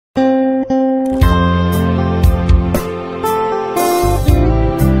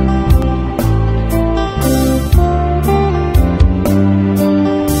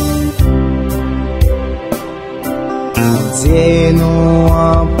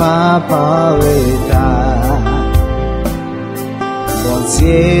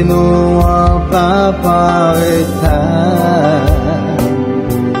Tiens-nous en papa état.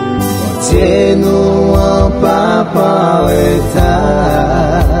 Tiens-nous en papa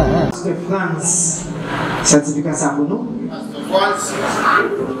état. Pasteur France, certificat ça pour nous.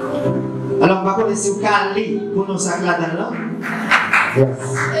 Alors, on va connaître si vous calez pour nous ça là-dedans.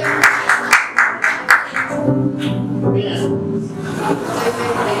 Yes.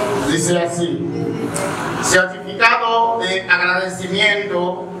 Dice así: certificado de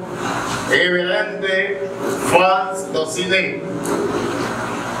agradecimiento reverente Franz Dociné,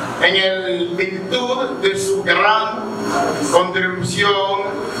 en el virtud de su gran contribución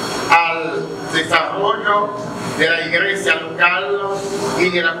al desarrollo de la iglesia local y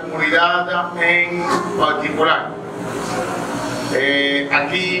de la comunidad en particular.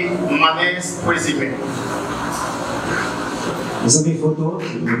 Aquí Manés Remise. Vous avez une photo,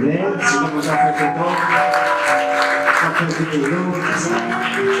 s'il vous plaît. Si vous avez une photo, vous avez une vidéo, tout ça.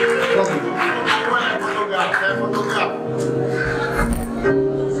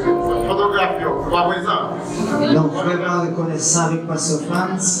 Non, vraiment reconnaissant avec Pasteur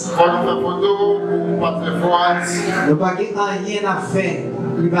France. Nous n'avons rien à faire,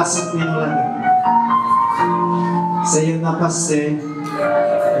 il va soutenir nous là-dedans. Seigneur, nous avons passé.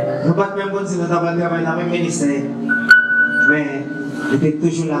 Nous n'avons pas même continué à travailler dans le même ministère. Mais il était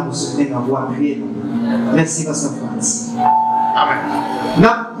toujours là pour soutenir nous, pour appuyer nous. Merci, Pasteur France. Amen. Nous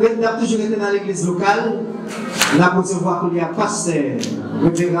avons toujours été dans l'église locale. Nous avons pu voir qu'il y a un pasteur, le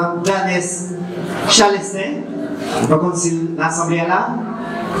révérend Danès Chalestin. Par contre, si l'assemblée est là.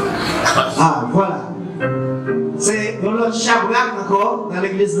 Ah, voilà. C'est dans l'autre chabrac encore, dans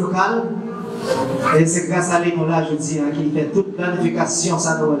l'église locale. Et c'est grâce à lui, là, je dis, qui fait toute planification,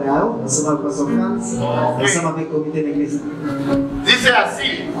 ça nous là, ensemble avec Pasteur France, ensemble avec le comité de l'église. Dice así: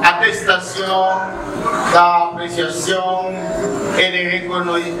 attestation d'appréciation et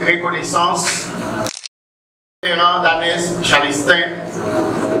de reconnaissance révérend Danès Chalestin,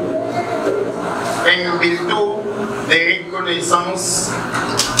 en virtud de reconnaissance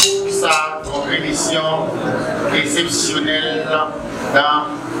pour sa contribution exceptionnelle dans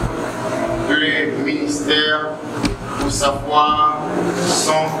le ministère, pour savoir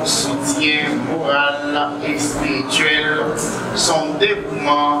son soutien moral et spirituel, son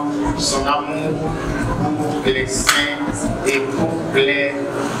dévouement, son amour pour les saints et pour les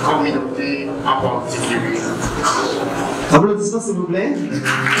communautés en particulier. Applaudissements s'il vous plaît.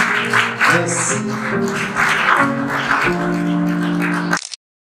 Merci.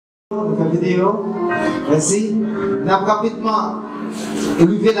 La vidéo. Merci. Nous avons rapidement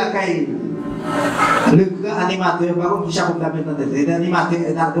élevé la caille. Le grand animateur, par contre, qui chapeau de la tête, l'animateur,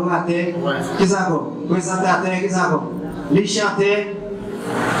 l'adorateur, qui s'en va, présentateur, qui s'en va, les chanteurs,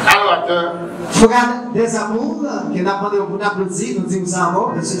 adorateur, frère des amours, qui n'a pas demandé pour applaudir, nous disons ça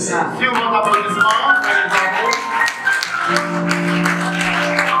va, monsieur ça. Si vous avez applaudissement,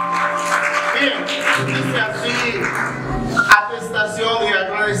 attestation de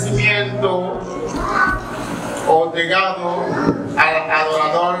agradecimiento otorgado al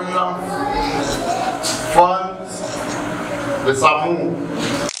adorador Franz de Samu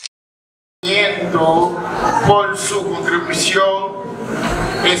por su contribución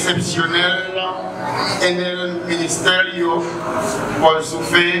excepcional en el ministerio, por su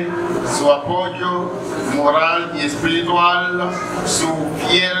fe, su apoyo moral y espiritual, su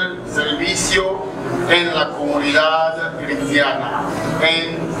fiel servicio en la comunidad cristiana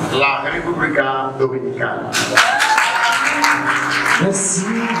en la República Dominicana. Merci.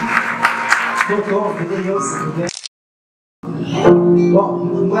 Bon,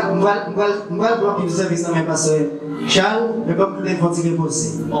 on va voir que vous avez vu même pasteur Charles, mais pas peut-être faut il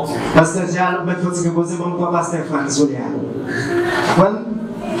reposer. Pasteur Charles, peut-être faut il reposer, bon, pas pasteur France. Bon,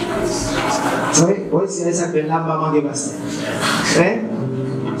 oui, c'est ça que là, maman est pasteur.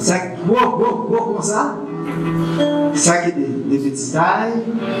 Ça, comme ça. Ça qui est des petites tailles.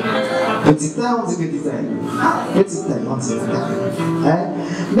 Petite taille, on dit petite taille. Petite taille, on dit petite taille.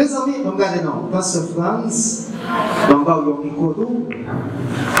 Mes amis, regardez non. Pasteur France, on va avoir un micro.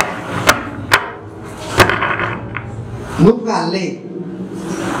 Nous allons aller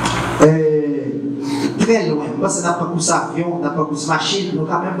très loin. Parce que nous n'avons pas de avion, nous n'avons pas de machine, nous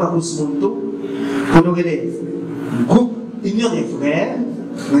n'avons même pas de moto. Pour nous aider. Groupe Union des Frères.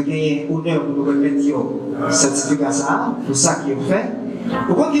 Nous avons gagné l'honneur pour nous remettre un certificat pour ça qui est fait.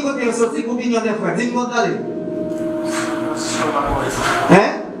 Pourquoi qui est sorti pour l'Union des Frères? Dis-moi d'aller.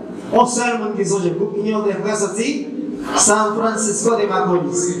 On seul monde qui sont pour l'Union des Frères sorti San Francisco de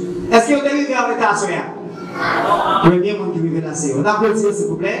Macorís. Est-ce que vous avez vu avec ta soeur? Premier monde qui vit là, c'est. On applaudit s'il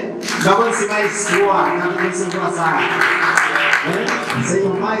vous plaît. D'abord, c'est ma histoire. On applaudit ça. C'est un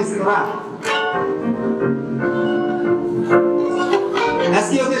maestro. Est-ce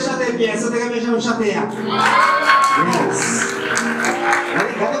que vous chantez bien? Est-ce que vous avez chanté? Yes.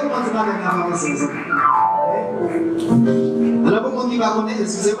 Regardez comment tu vas avec la maman. Alors, pour le monde qui va connaître,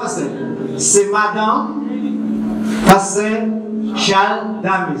 excusez-moi, c'est Madame Pasteur Charles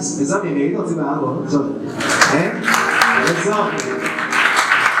Damis. Les hommes, ils méritent, on dit, bah, bon, exemple.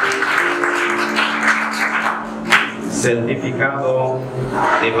 Certificado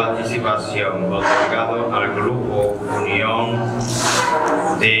de participación otorgado al grupo Unión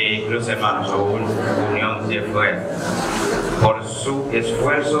de los Hermanos o Unión de Fuera por su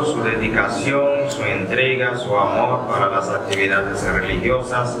esfuerzo, su dedicación, su entrega, su amor para las actividades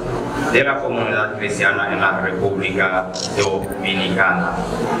religiosas de la comunidad cristiana en la República Dominicana.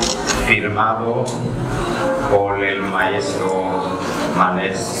 Firmado por el maestro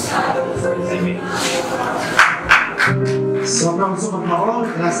Manés. Só para você uma palavra,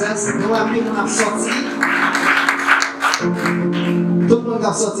 graças não abrir uma sortie. Tout le monde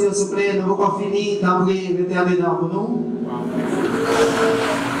a sorti au souple, nous avons fini d'envoyer l'éternel pour nous.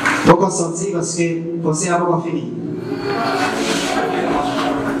 Pourquoi sortir? Parce que le conseil a fini.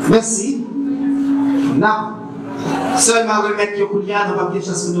 Merci. Nanm. Seulement remettre le coulier dans le papier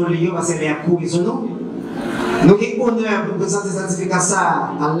chasse pour nous lire parce que c'est un coup qui sont nous. Nous avons honneur pour présenter ce certificat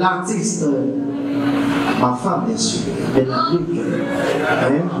à l'artiste. Ma femme, bien sûr.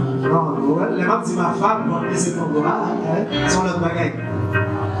 Non, les femmes disent ma femme, pour laisser ton bras, sur notre bagay.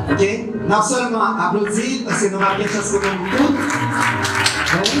 Ok? Non seulement applaudir, parce que nous avons bien chance pour nous tous.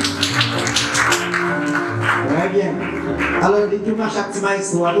 Très bien. Alors, dites-moi chaque petit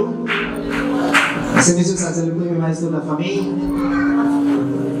maestro à nous. C'est monsieur, ça c'est le premier maestro de la famille.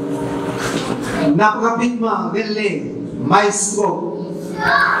 Nous avons rapidement relé maestro,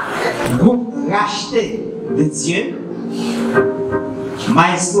 groupe racheté de Dieu.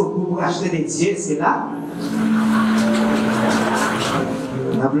 Maestro, groupe racheté de Dieu, c'est là.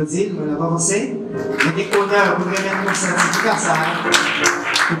 On applaudit, on a avancé. On a des honneurs pour remettre nos certificats, ça.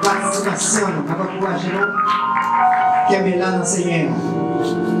 Pour participation, on va encourager nous. Qu'est-ce que là dans le Seigneur?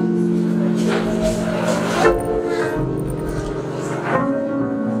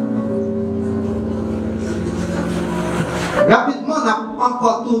 Rapidement, on a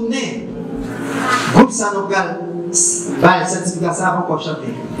encore tourné. Groupe ça nous a le certificat, ça va encore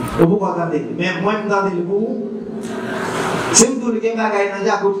chanter. Vous pouvez entendre. Mais moi, je me donne le bout. Si vous avez des bagay dans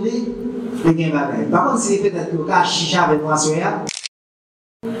la côté, vous avez des bagay. Par contre, si peut-être le cas chicha avec moi,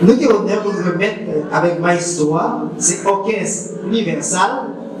 nous qui honneur pour nous remettre avec maestro, c'est orchestre universal.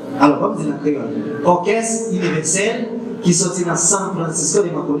 Alors, comme dit la créole, orchestre universel qui sortit dans San Francisco de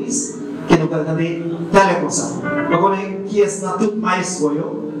Macorís, que nous allons entendre tel comme ça. Vous connaissez qui est dans tout maestro.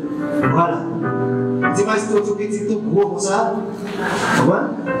 Voilà. Dis maestro tout petit, tout gros comme ça. Vous voyez?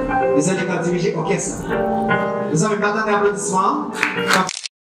 Les années quand dirigez orchestre. Nous avons maintenant des applaudissements.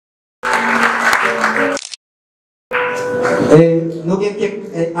 Nous avons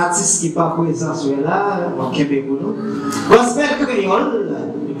quelques artistes qui ne sont pas présents sur là, en Québec pour nous. Gospel créole,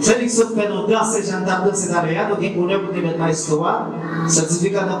 celui qui fait nos danses et gens d'abord c'est d'ailleurs, nous avons honneur pour mettre maestro,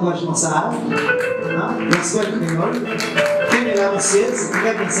 certificat d'encouragement ça. Gospel créole, quelle est la monsieur, c'est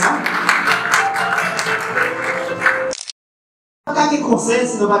très bien ça. Quand il conseille,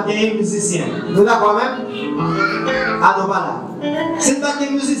 si nous n'avons pas gagné musicien, nous l'avons même. Ah non, voilà. Si nous n'avons pas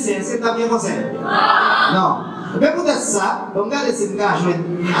gagné musicien, c'est pas bien conseil. Non. Mais peut-être ça, donc regardez si nous avons joué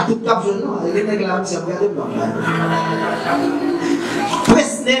à tout cap jeune, il est là, monsieur, regardez le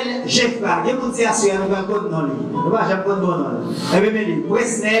Presnel Jeffra, il y a une situation, nous allons prendre dans lui. Nous allons jamais prendre bon nom. Eh bien,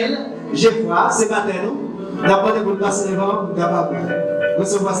 Presnel Jeffra, c'est matin nous. D'abord, pour le passer devant, nous capable de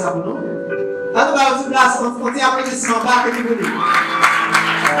recevoir ça pour nous. Alors, nous allons place, on tient applaudissement bas que tu veux dire.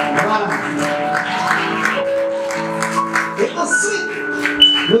 Voilà. Et ensuite,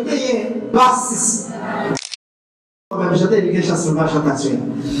 nous avons bassiste. Même chanter les chansons de chantation.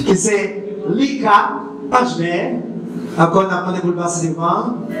 Qui c'est Lika, Pachmer. Encore, on a demandé pour le passer devant.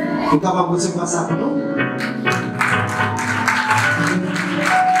 Nous sommes capables de recevoir ça pour nous.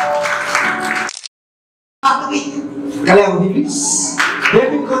 Patrick, Caléovilus. Depuis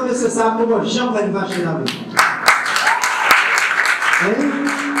que vous connaissez ça, pour moi, Jean va nous vacher la vie.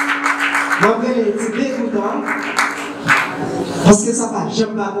 Donc, c'est dégoûtant. Parce que ça va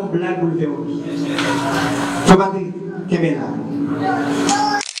jamais pas mon blague pour le faire. Il faut pas dire qu'il est là.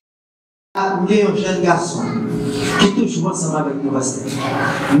 Il y a un jeune garçon qui est toujours ensemble avec nous. Nous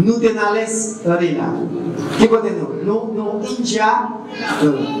sommes dans l'Est, là. Qui côté nous? Nous, India,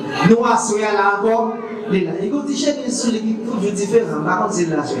 nous, à Soya là encore. Il y a des choses qui sont différentes. Par contre, c'est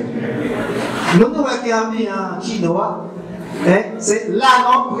la Suède. Nous, nous, qui a mis en chinois. C'est là,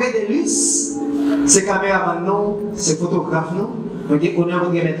 près de l'us, c'est caméraman, non, c'est photographe, non. Donc, on a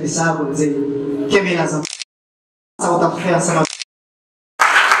mettre ça pour dire, qu'est-ce que ça va faire, ça va.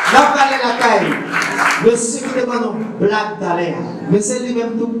 Là, la caille. Monsieur qui demande une blague d'aller, monsieur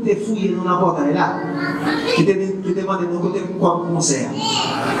lui-même tout est fouillé dans la porte là, qui demande de côté quoi concert.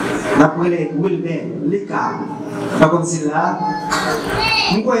 D'après les Wilmer, les câbles, par contre c'est là,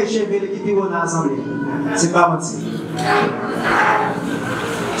 nous croyons chef de l'équipe qui est dans l'assemblée. C'est pas menti.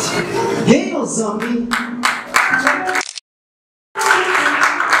 Il y a nos amis.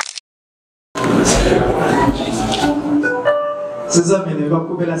 Ces hommes ne vont pas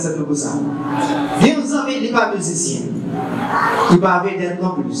couper la scène pour ça. Bien aux hommes, il n'est pas musicien. Il ne va pas d'être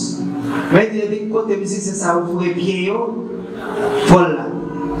non plus. Mais il dit que côté musique, c'est ça, vous ferez pied, vol là.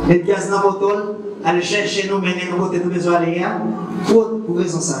 Les gaz dans le botol, aller chercher nous, mener nous côté nous besoin aller. Pour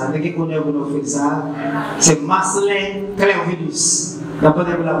raison ça, dès qu'on est pour nous faire ça, c'est Marcelin Clairvinus. D'après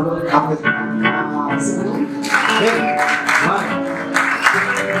la bloc, après. C'est bon.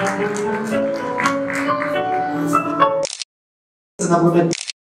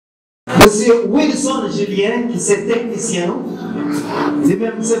 Monsieur Wilson Julien, qui est technicien, c'est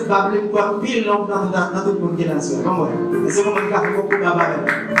même c'est pas pour pile long dans tout le monde qui est là. C'est comment il a fait beaucoup de travail.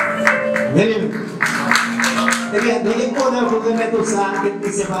 Eh bien, dès qu'on a pour remettre tout ça,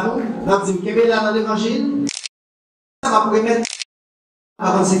 c'est pas nous. Donc, si vous là dans l'évangile, ça va pour remettre.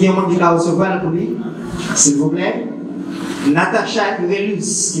 Par contre, c'est qu'il y a un monde qui va recevoir pour lui, s'il vous plaît. Natacha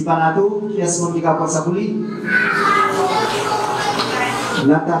Relus, qui parle à tout, qui est ce monde qui va passer pour lui.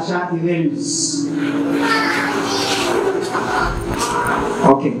 Natacha Irelus.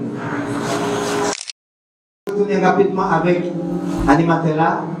 Ok. Je vais tourner rapidement avec l'animateur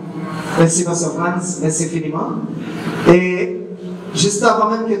là. Merci, M. Franz. Merci infiniment. Et juste avant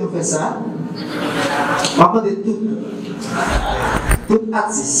même que nous fassions ça, on va prendre tout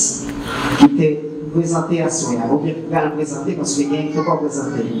artiste qui était présenté à soi, ou bien qui va le présenter parce qu'il ne faut pas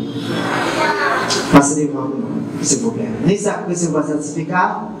présenter. Passez devant nous, s'il vous plaît. Ni ça que recevoir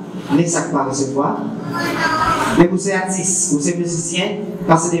certificat, ni ça que pas recevoir. Mais vous êtes artiste, vous êtes musicien,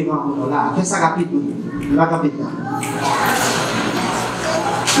 passez devant nous là. Faites ça rapidement. Pas rapidement.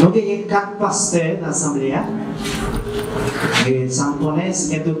 Nous avons 4 pasteurs dans l'assemblée. Et ça me connaît,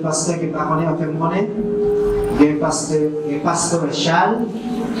 il y a d'autres pasteurs qui ne connaissent pas, on fait il y a un pasteur Charles,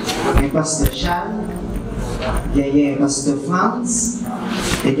 un pasteur Charles, il y a un pasteur Franz,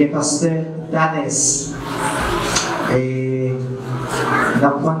 et il y a un pasteur Danès. Et nous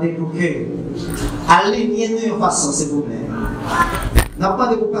avons demandé pour que alignez-nous en façon, s'il vous plaît. Nous avons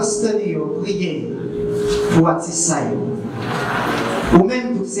demandé pour pasteur de prier pour artistes. Ou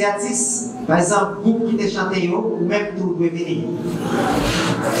même tous ces artistes, par exemple, vous qui êtes chanté, ou même tout pouvez venir.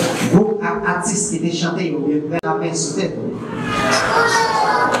 Vous, artistes qui êtes chanté, vous pouvez la main sur tête.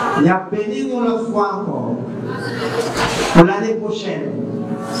 Il y a béni nous le fois encore. Pour l'année prochaine,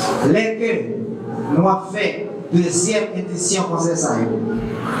 les que nous avons fait deuxième édition comme ça.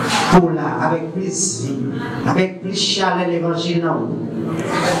 Pour là, avec plus vie, avec plus chaleur l'évangile.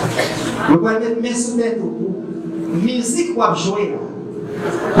 Vous pouvez mettre main sur tête pour musique pour jouer.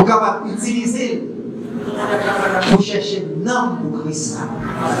 Pour capable utiliser pour chercher Nanm pour Christ.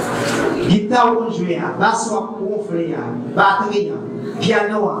 Guitare pour jouer, basse pour gonfler, batterie,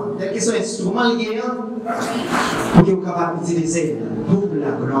 piano, tel que soit instrument lié, pour que vous capable d'utiliser pour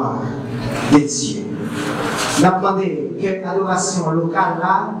la gloire de Dieu. Nous avons demandé que l'adoration locale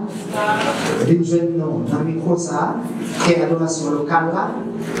là, d'une jeune nom dans le micro ça, que l'adoration locale là,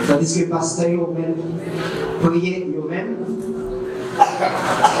 tandis que les pasteurs eux-mêmes prier eux-mêmes.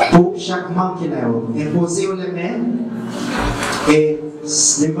 Pour chaque membre qui est là, imposer les mains et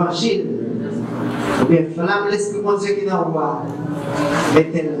l'évangile, ou bien flamme l'esprit de Dieu qui est dans le roi,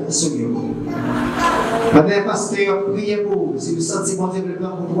 mettez-le sur vous. Maintenant, pasteur, priez pour vous. Si vous sentez que Dieu veut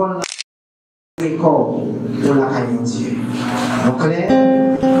prendre contrôle, les corps pour la caille de Dieu. Donc, clair,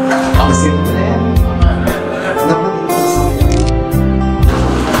 est-ce que c'est clair?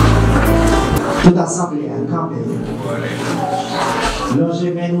 Toute assemblée à camper.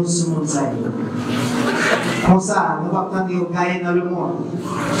 Logez-nous sur mon saïd. Comme ça, nous ne pouvons pas gagner dans le monde.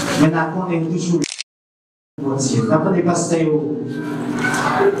 Mais nous connaissons toujours mon Dieu. Nous avons des pasteurs,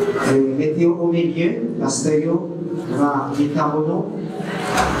 mettez au milieu, pasteurs, va mettre en nom.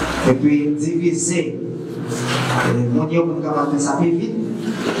 Et puis diviser. Mon Dieu, vous pouvez faire ça plus vite.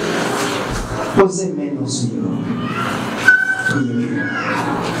 Posez mes noms sur eux. Priez.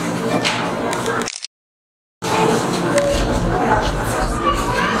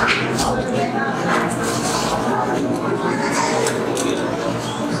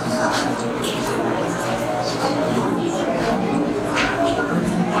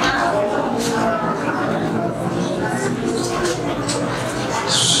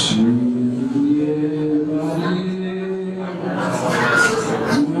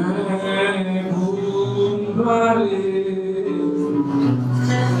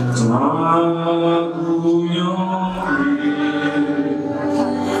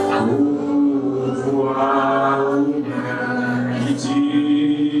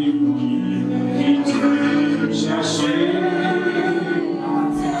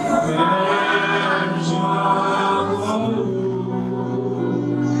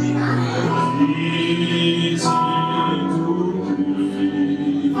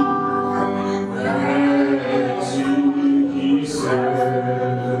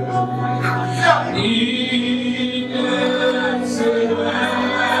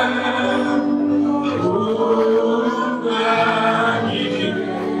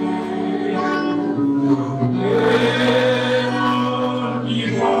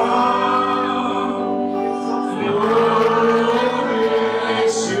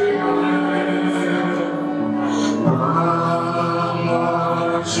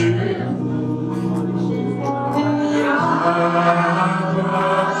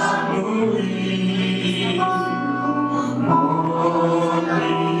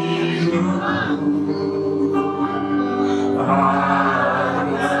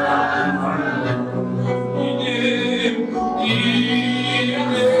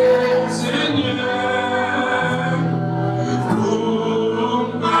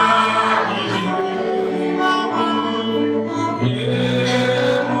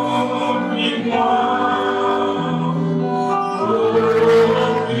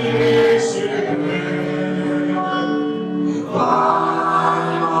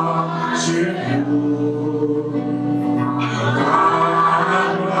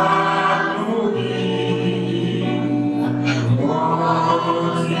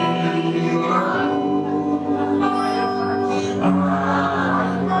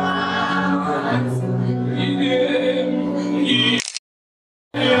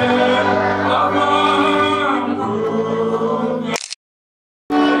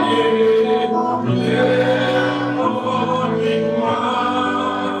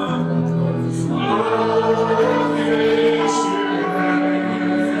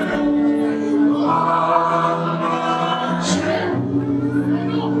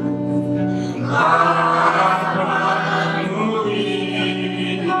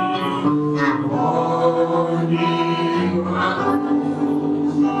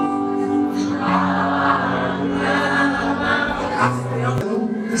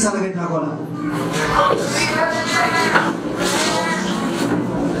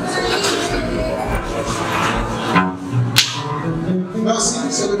 Merci.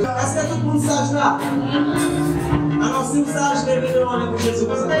 Est-ce que tout le monde sage là? Alors si vous sage, levez-le en l'air pour Jésus.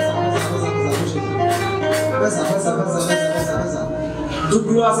 Fais ça. Toute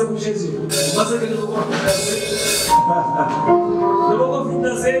gloire c'est pour Jésus. Moi c'est que nous devons danser. Nous devons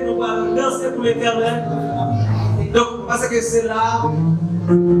danser, nous allons danser pour l'Éternel. Donc parce que c'est là.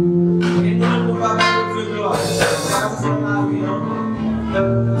 Et nous ne pouvons pas faire Dieu gloire. C'est la vie.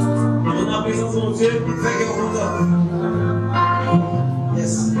 Nous sommes en présence de Dieu, fait que nous content.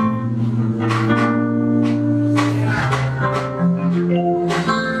 Yes.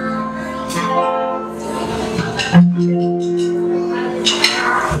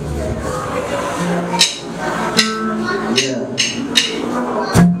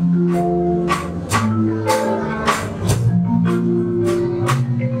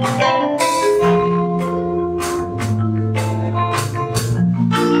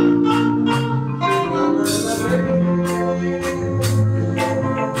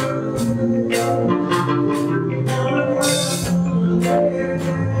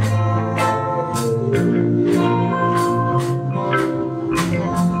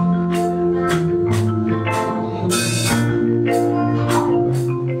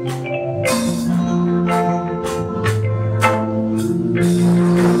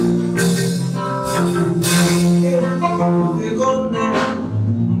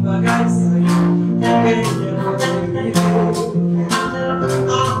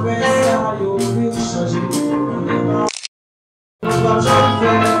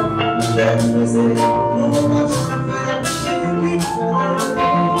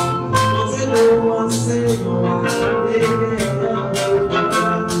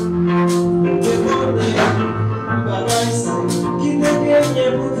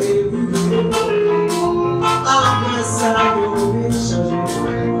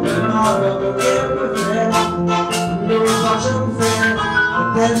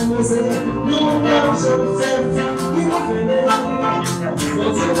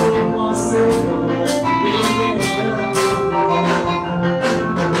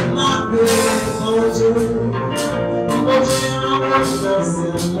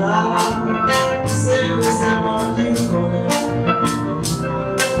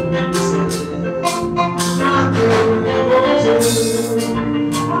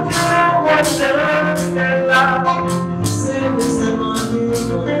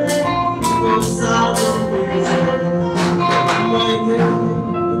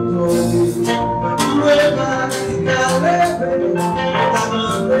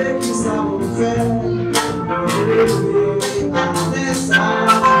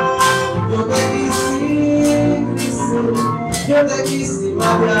 Yo te quise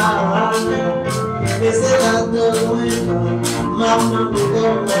hablar, ese dato nuevo, mamá,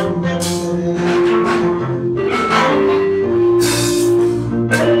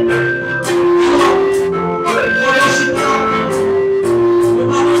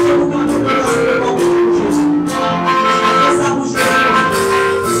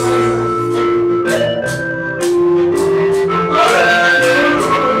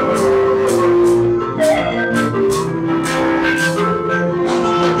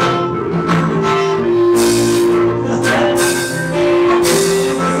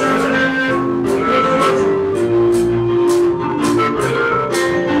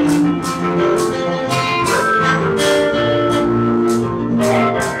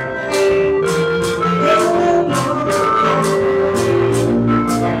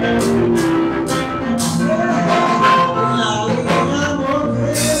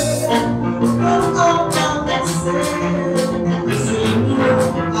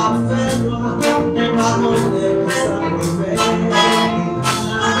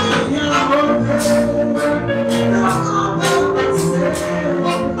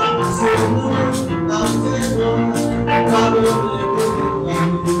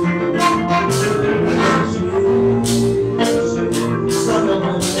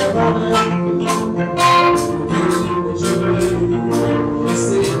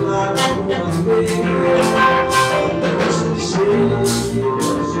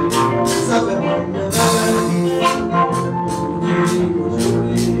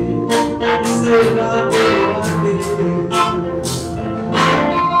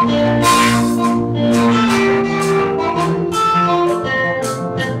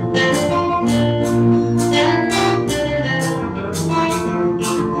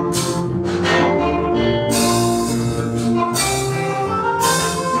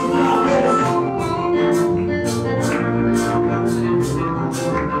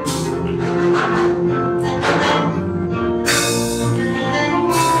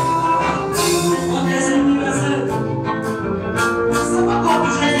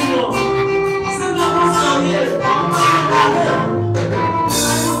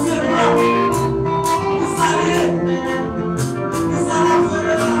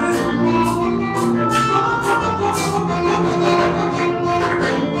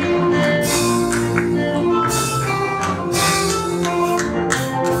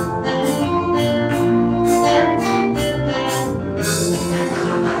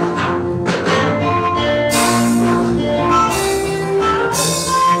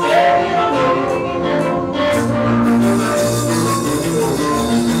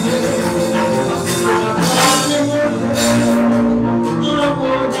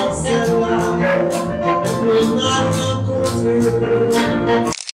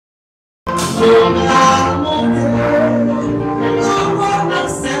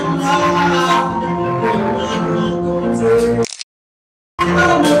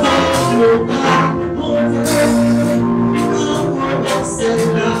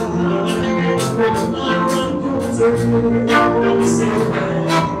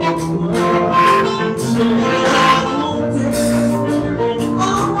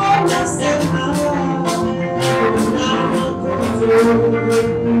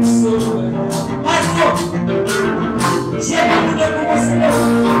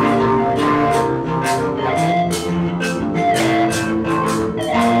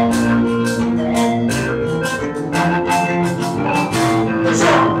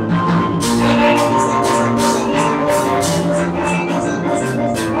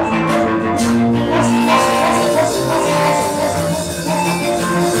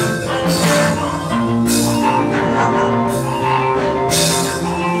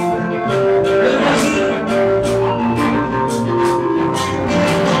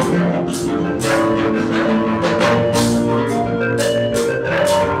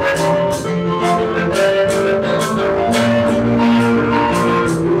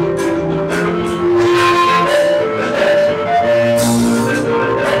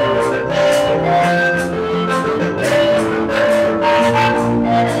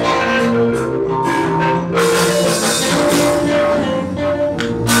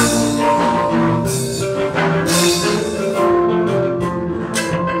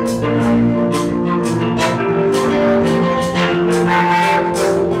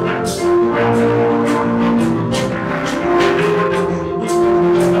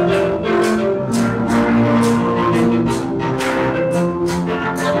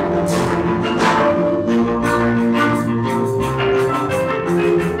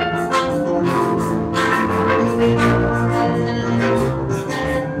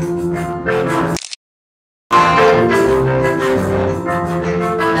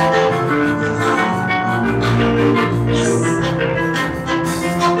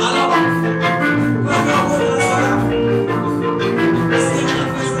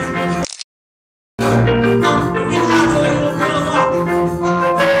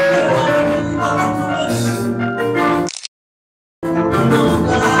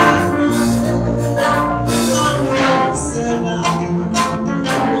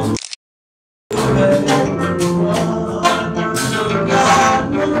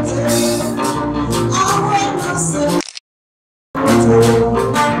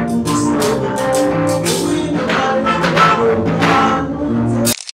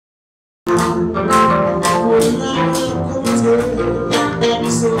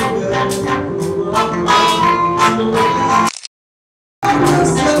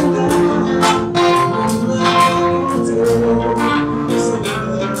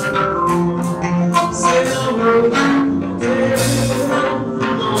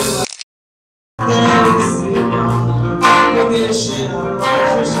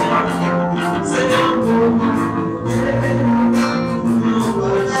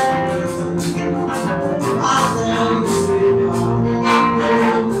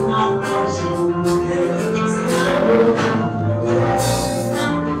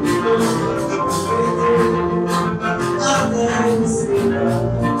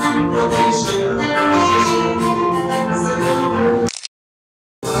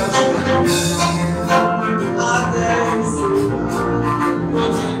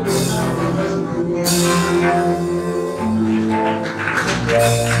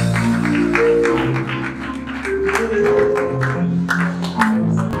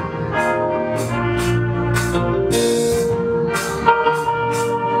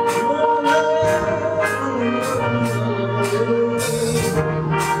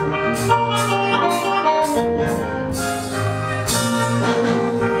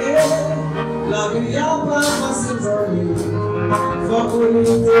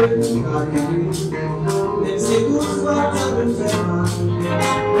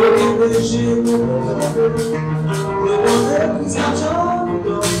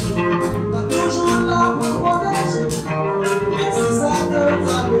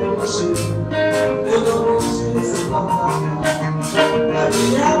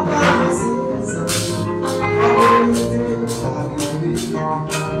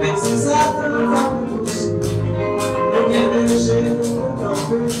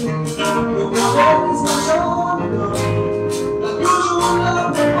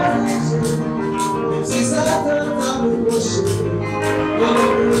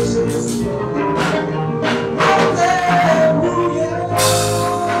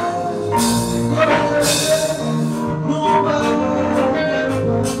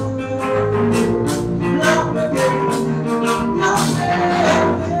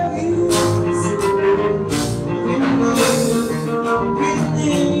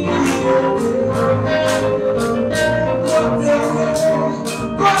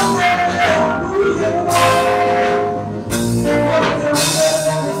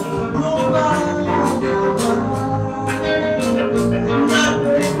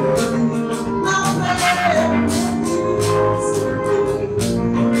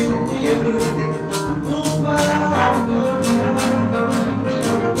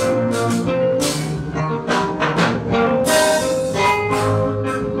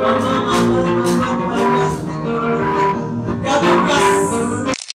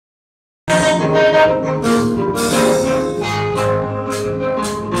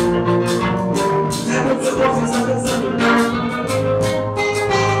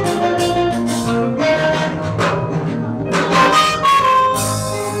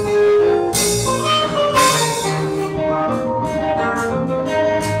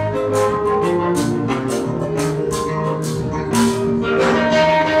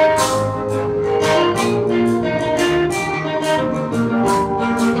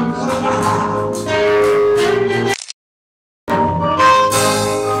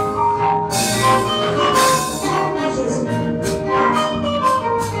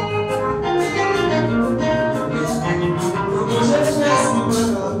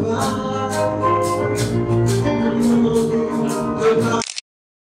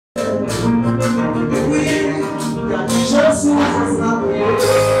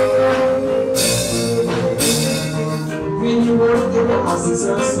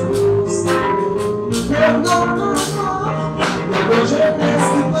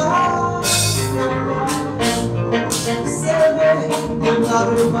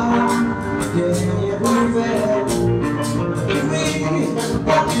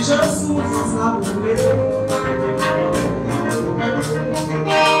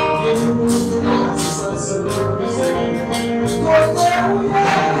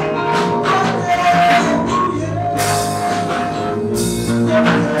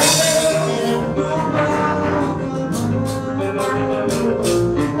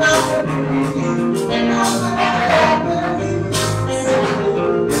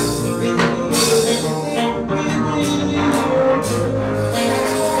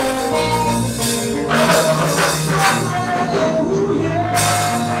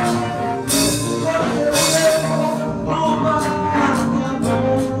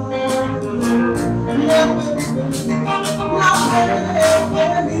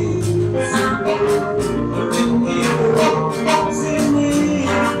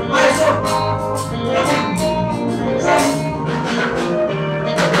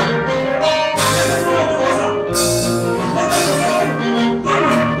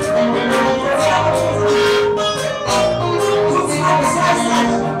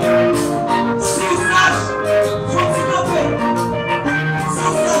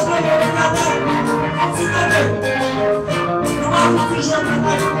 Sou